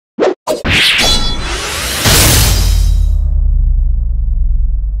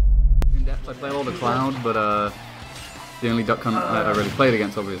play a lot of Cloud, but the only Duck Hunt I really played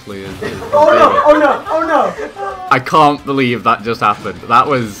against, obviously, is Oh no! Oh no! Oh no! I can't believe that just happened. That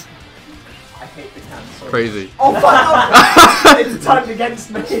was I hate the cancel. crazy. Oh fuck off! It's turned against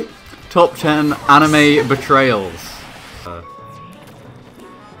me. Top 10 anime betrayals.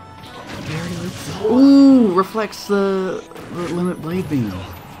 Ooh, reflects the limit blade beam,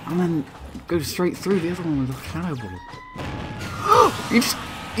 and then goes straight through the other one with a shadow ball.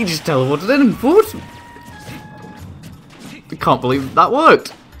 He just teleported in and fought. I can't believe that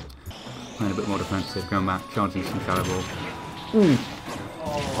worked. Playing a bit more defensive, going back, charging some shadow ball. Ooh.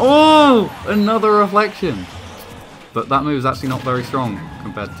 Oh, another reflection. But that move's actually not very strong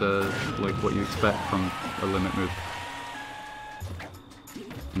compared to like what you expect from a limit move.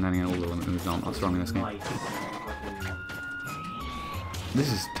 And then again, all the limit moves aren't that strong in this game.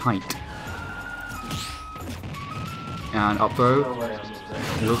 This is tight. And up throw,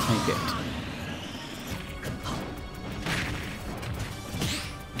 we'll take it.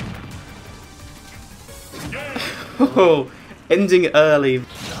 Oh, ending early.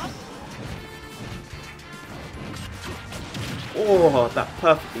 Oh, that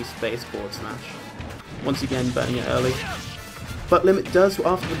perfectly spaced forward smash. Once again, burning it early. But limit does,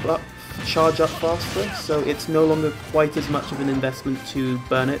 after the buff, charge up faster, so it's no longer quite as much of an investment to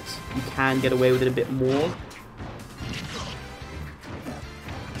burn it. You can get away with it a bit more.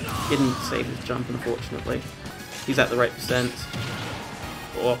 Didn't save his jump, unfortunately. He's at the right percent.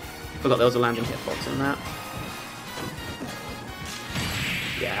 Oh, forgot there was a landing hitbox on that.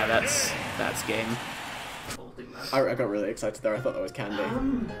 Yeah, that's game. I got really excited there. I thought that was candy.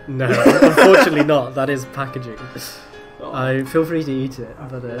 No, unfortunately not. That is packaging. I feel free to eat it,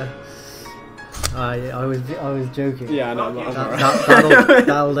 but I was joking. Yeah, no, I'm alright.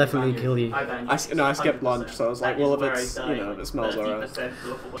 That'll definitely kill you. I skipped lunch, so I was like, well, if it's, you know, if it smells alright.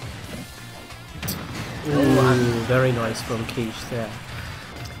 Ooh, very nice from Quiche there.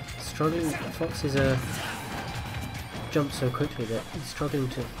 Struggling, Fox is jump so quickly that he's struggling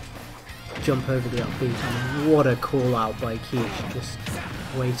to jump over the upbeat. And what a call out by Quiche, just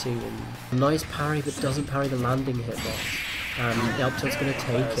waiting and nice parry, but doesn't parry the landing hitbox. The up tilt's going to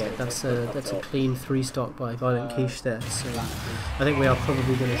take it. That's a clean 3-stock by Violent Quiche there. So I think we are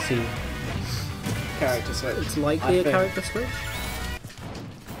probably going to see Character switch. it's likely a character switch.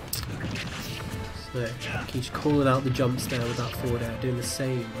 So Quiche calling out the jumps there with that forward air, doing the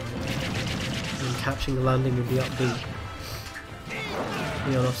same, and catching the landing with the upbeat.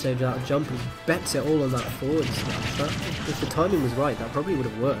 Leon offstage without a jump and bets it all on that forward smash. If the timing was right, that probably would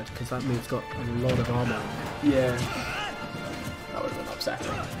have worked, because that move's got a lot of armor. Yeah. That would have been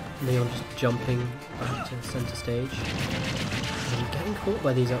upsetting. Leon just jumping back to centre stage. And getting caught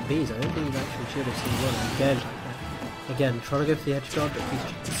by these up Bs. I don't think he's actually should have seen one. Again, trying to go for the edge guard, but he's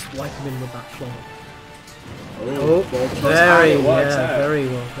just swipe him in with that claw. Oh, very well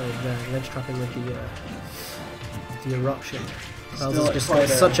played there. Ledge trapping with the eruption. Bowser's just got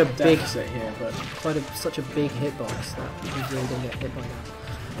such a big here, but such a big hitbox that he's really gonna get hit by that.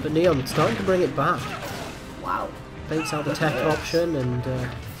 But Neon starting to bring it back. wow. Baits out the tech option and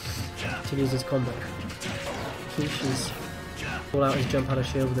continues his combo. Quiche's pull out his jump out of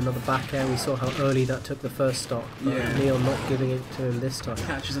shield with another back air. We saw how early that took the first stock, but Neon not giving it to him this time.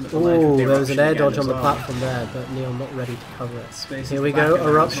 Oh, there was an air dodge on the platform there, but Neon not ready to cover it. Here we go,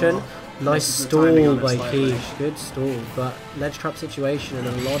 eruption. Nice stall by Quiche, good stall, but ledge trap situation and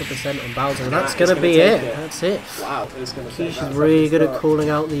a lot of percent on Bowser, and that's going to be it. That's it. Wow, Quiche is really good at calling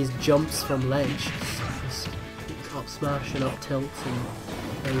out these jumps from ledge. Just up smash and up tilt, and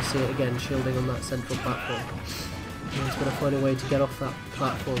there you see it again, shielding on that central platform. And he's going to find a way to get off that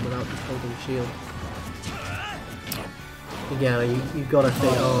platform without just holding shield. Yeah, you gotta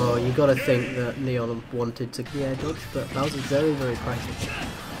think. You gotta think that Neon wanted to dodge, but Bowser's very, very practical.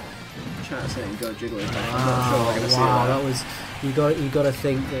 Saying go jiggling. Wow, that was you got to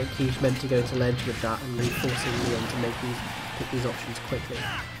think that Quiche meant to go to ledge with that and reinforcing Leon to pick these options quickly,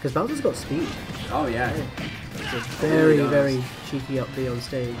 because Bowser's got speed. Oh yeah, it's a very cheeky up B on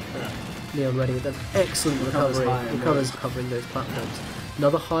stage. Leon ready with that excellent recovery. Recovers covering those platforms.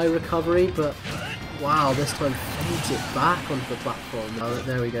 Another high recovery, but wow, this time fades it back onto the platform. Oh,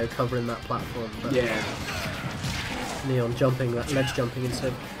 there we go, covering that platform. But yeah. Leon jumping, that ledge jumping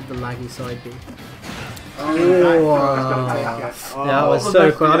instead of the laggy side B. That was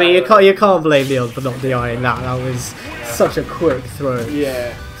so quick. I mean, you can't blame Leon for not DIing that. That was such a quick throw.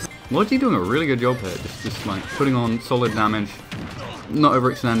 Yeah. Lodgy doing a really good job here, just like putting on solid damage, not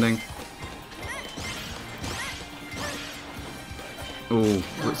overextending. Oh,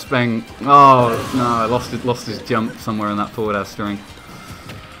 Speng. Oh no, I lost his jump somewhere in that forward air string.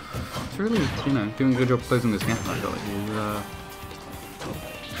 It's really, you know, doing a good job closing this gap. I feel like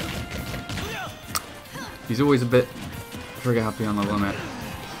he's always a bit trigger happy on the limit.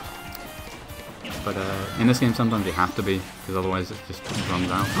 But in this game, sometimes you have to be, because otherwise it just runs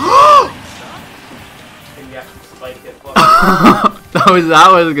out. that was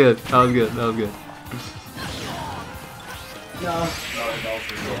good. That was good. That was good. No.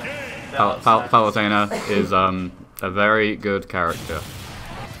 Palutena is a very good character.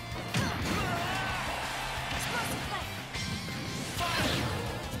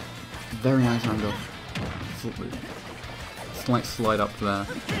 Very nice angle. Slight slide up there.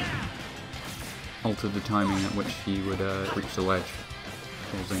 Altered the timing at which he would reach the ledge,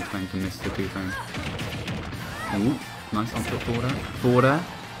 causing Fang to miss the two things. Ooh, nice output forward air. Forward air.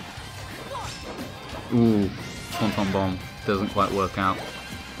 Ooh, Swanton Bomb. Doesn't quite work out.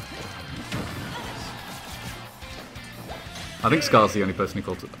 I think Scar's the only person who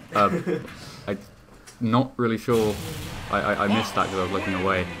called it. I'm not really sure. I missed that because I was looking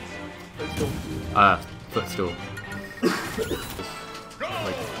away. Footstool.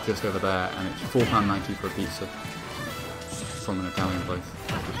 Like just over there, and it's £4.90 for a pizza from an Italian place.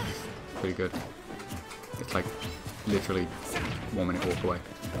 It's pretty good. It's like literally 1 minute walk away.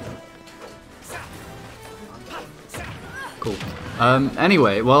 Cool.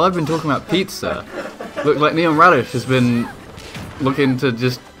 Anyway, while I've been talking about pizza, looks like Neon Radish has been looking to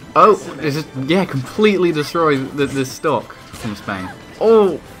just completely destroy this stock from Spang.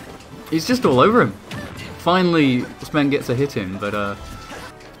 Oh, he's just all over him. Finally, Spang gets a hit in, but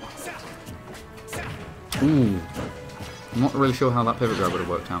ooh, I'm not really sure how that pivot grab would have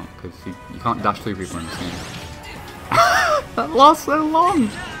worked out, because you can't dash through people in this game. That lasts so long!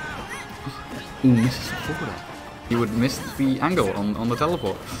 Ooh, misses the forward. He would miss the angle on the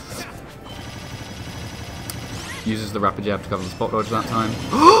teleport. Uses the rapid jab to cover the spot dodge that time.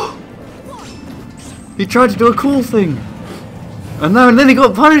 He tried to do a cool thing! And then he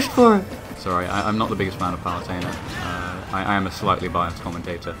got punished for it! Sorry, I'm not the biggest fan of Palutena. I am a slightly biased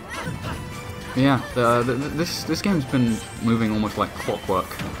commentator. Yeah, this game's been moving almost like clockwork.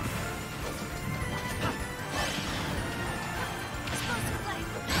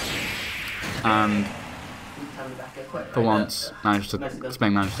 And for once,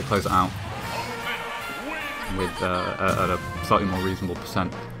 Spang managed to close it out with at a slightly more reasonable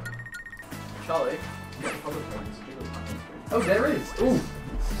percent. Charlie? Oh, there is! Ooh!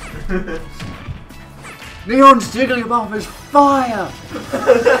 Neon's Jigglypuff is fire!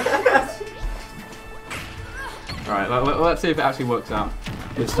 Alright, let's see if it actually works out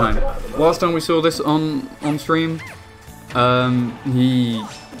this time. Last time we saw this on stream, he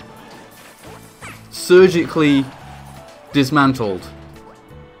surgically dismantled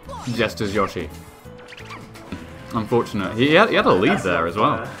Jester's Yoshi. Unfortunate. He had a lead there as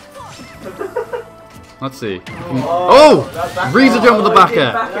well. Let's see. Oh! Reads a jump with the back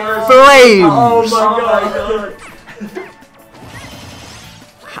air. Flames! Oh my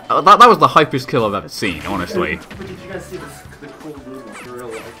god! That was the hypest kill I've ever seen, honestly. But did you guys see the cool movement in real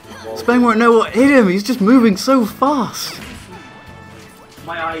life? Spang won't know what hit him. He's just moving so fast.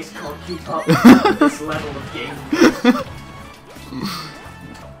 My eyes can't keep up with this level of game.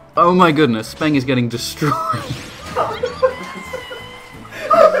 Oh my goodness, Spang is getting destroyed.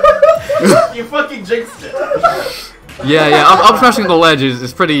 You fucking jinxed it. Yeah, up smashing the ledge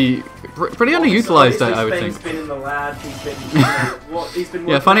is pretty underutilized, I would think. He's been in the lab, he's been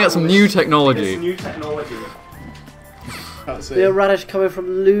Yeah, finding out some new technology. Neon Radish coming from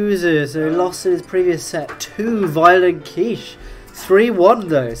losers, so he lost in his previous set to Violent Quiche. 3-1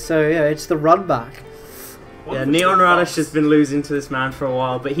 though, so yeah, it's the run back. Yeah, Neon Radish has been losing to this man for a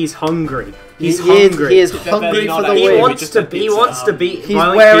while, but he's hungry. He's He is hungry for the He win. wants to beat He's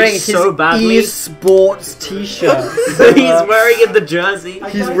Violent wearing Quiche his so badly. eSports t-shirt. He's wearing it the jersey.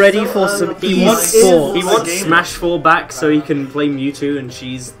 He's ready for some He wants eSports. Smash 4 back so he can play Mewtwo and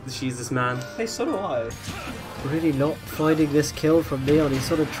she's this man. Hey, so do I. Really not finding this kill from Neon. He's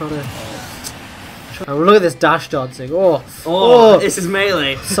sort of trying to... Oh, look at this dash dancing. Oh, this is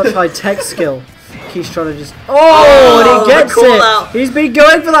melee. such high tech skill. He's trying to just... Oh, and he gets the call it! out. He's been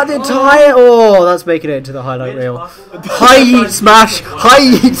going for that the entire... Oh, that's making it into the highlight reel. High yeet smash! High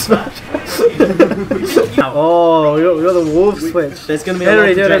yeet smash! Oh, we got the wolf switch. There's going to be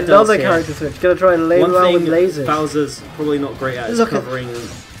Henry a lot doing of projectiles another here. character switch. Gonna try and lay One around with thing lasers. Bowser's probably not great at is Look at- covering a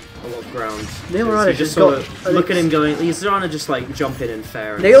lot of ground. Neon So Radish you just has sort got... of look at him going, he's trying to just like jump in and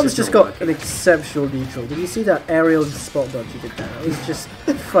fair. And Neon's it's just not got working. an exceptional neutral. Did you see that aerial spot dodge he did there? That was just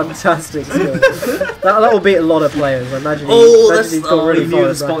fantastic skill. That will beat a lot of players. I imagine he's got really he far knew the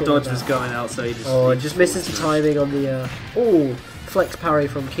in spot bracket dodge with was that. going out, so he just... Oh, it just misses the timing on the... Oh, flex parry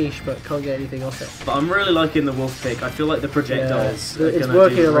from Quiche, but can't get anything off it. But I'm really liking the wolf kick. I feel like the projectiles are it's gonna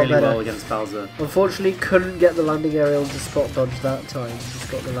working do a lot really better. well against Bowser. Unfortunately, couldn't get the landing aerial to spot dodge that time. Just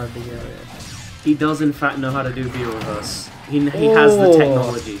got the landing area. He does in fact know how to do view reverse. He has the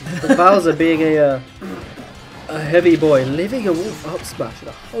technology. But Bowser being a heavy boy, living a wolf up smash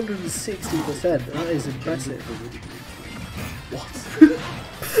at 160%. That is impressive.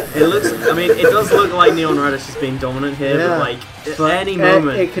 It looks. I mean, it does look like Neon Radish is being dominant here, Yeah, but like at any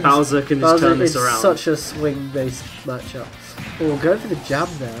moment, Bowser can just turn this around. It's such a swing-based matchup. Oh, going for the jab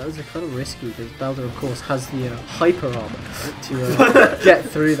there, that was kind of risky because Bowser, of course, has the hyper armor to get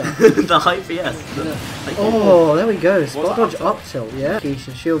through that. The hyper, yes. Oh, there we go. Spot dodge up tilt, yeah. Quiche,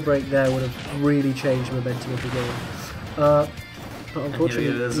 a shield break there would have really changed the momentum of the game. But unfortunately,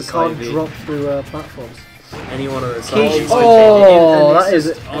 you can't drop through platforms. Any one of those. Quiche, that is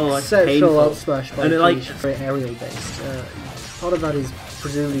exceptional up smash by Quiche. Very aerial based. Part of that is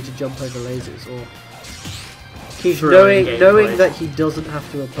presumably to jump over lasers, or Quiche knowing that he doesn't have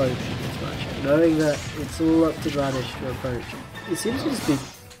to approach this match, knowing that it's all up to Radish to approach. It seems to just be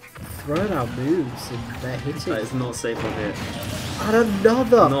throwing out moves and they're hitting. That is not safe on here. And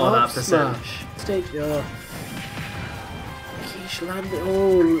another not up that smash. Stage. Quiche landing.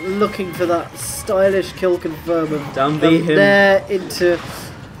 Oh, looking for that stylish kill confirm of Down B him. There into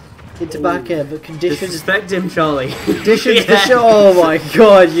back air, but conditions. Disrespect him, Charlie. Conditions to show. Oh my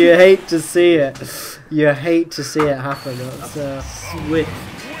god, you hate to see it. You hate to see it happen. That's swift.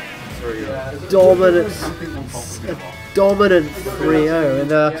 Dominant 3-0,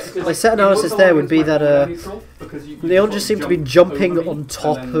 and my set analysis there would be that Leon just seemed to be jumping on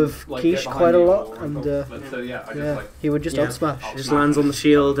top of Quiche quite a lot, and yeah, he would just up smash. Just lands on the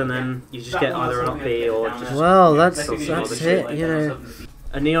shield, and then you just get either an up B or just. Well, that's it, you know.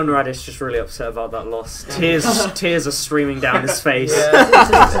 And Neon Radish just really upset about that loss. Tears are streaming down his face. Yeah,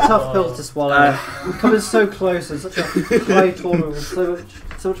 it's a tough pill to swallow. Coming so close and such a high tournament with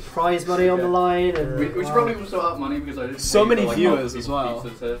so much prize money on the line, and which probably will still have money because I didn't so many like, viewers as well.